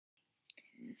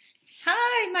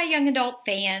Hi, my young adult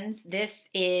fans. This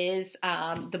is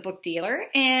the book dealer,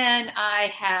 and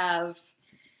I have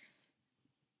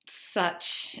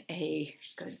such a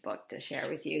good book to share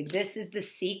with you. This is the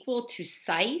sequel to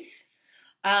Scythe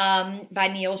by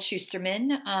Neil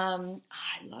Shusterman.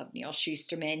 I love Neil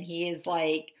Shusterman. He is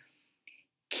like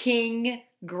King,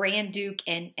 Grand Duke,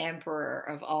 and Emperor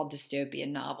of all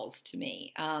dystopian novels to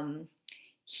me.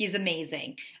 He's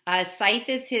amazing. Scythe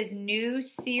is his new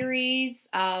series.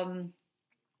 And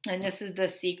this is the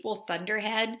sequel,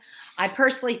 Thunderhead. I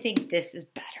personally think this is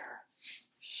better.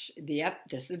 Yep,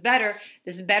 this is better.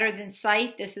 This is better than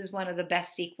Scythe. This is one of the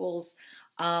best sequels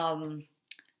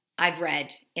I've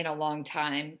read in a long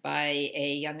time by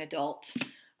a young adult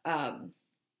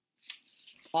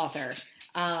author.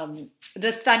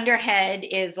 The Thunderhead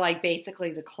is like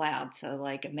basically the cloud. So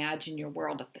like imagine your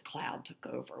world if the cloud took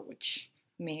over, which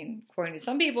I mean, according to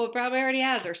some people, it probably already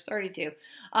has or started to.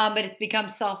 But it's become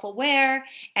self-aware.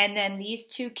 And then these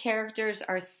two characters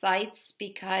are Scythes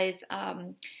because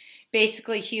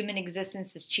basically human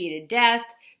existence is cheated death.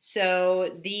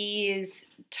 So these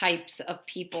types of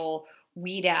people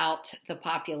weed out the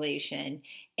population.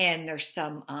 And there's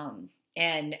some,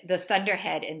 and the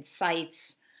Thunderhead and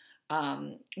Scythes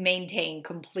maintain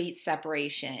complete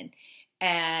separation.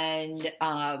 And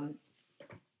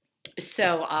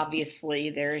so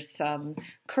obviously there's some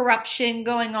corruption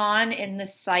going on in the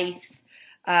Scythe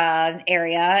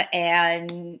area,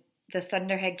 and the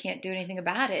Thunderhead can't do anything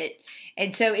about it.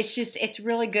 And so it's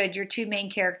really good. Your two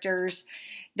main characters,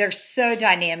 they're so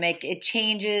dynamic. It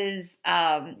changes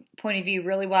point of view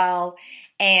really well,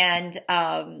 and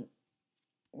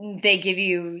they give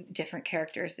you different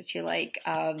characters that you like.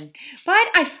 But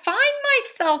I find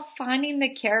myself finding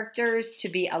the characters to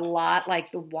be a lot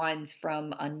like the ones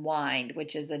from Unwind,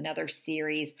 which is another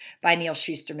series by Neil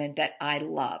Shusterman that I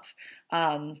love.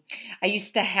 I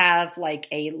used to have like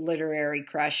a literary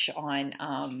crush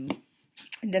on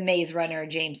the Maze Runner,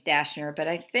 James Dashner, but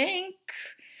I think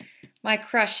my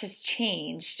crush has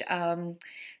changed.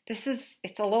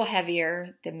 It's a little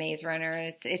heavier than Maze Runner.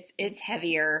 It's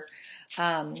heavier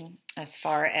as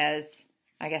far as,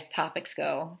 I guess, topics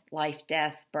go, life,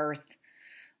 death, birth,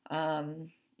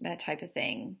 that type of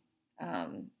thing.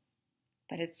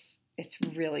 But it's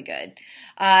really good.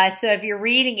 So if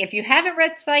you haven't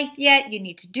read Scythe yet, you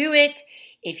need to do it.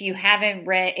 If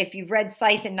you've read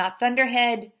Scythe and not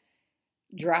Thunderhead,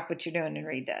 drop what you're doing and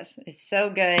read this. It's so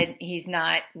good. He's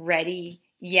not ready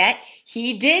yet.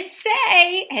 He did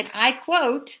say, and I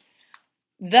quote,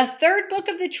 "The third book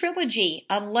of the trilogy,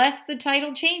 unless the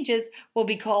title changes, will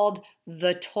be called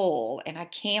The Toll." And I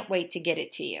can't wait to get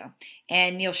it to you.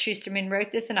 And Neil Shusterman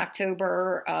wrote this in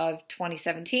October of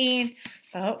 2017.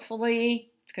 So hopefully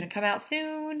it's going to come out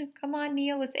soon. Come on,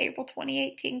 Neil. It's April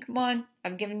 2018. Come on.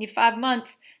 I've given you 5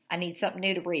 months. I need something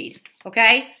new to read.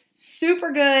 Okay?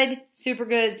 Super good. Super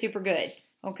good. Super good.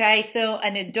 Okay? So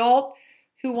an adult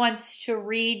who wants to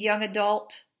read young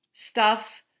adult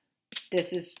stuff,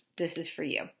 this is for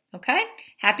you. Okay?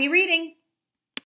 Happy reading.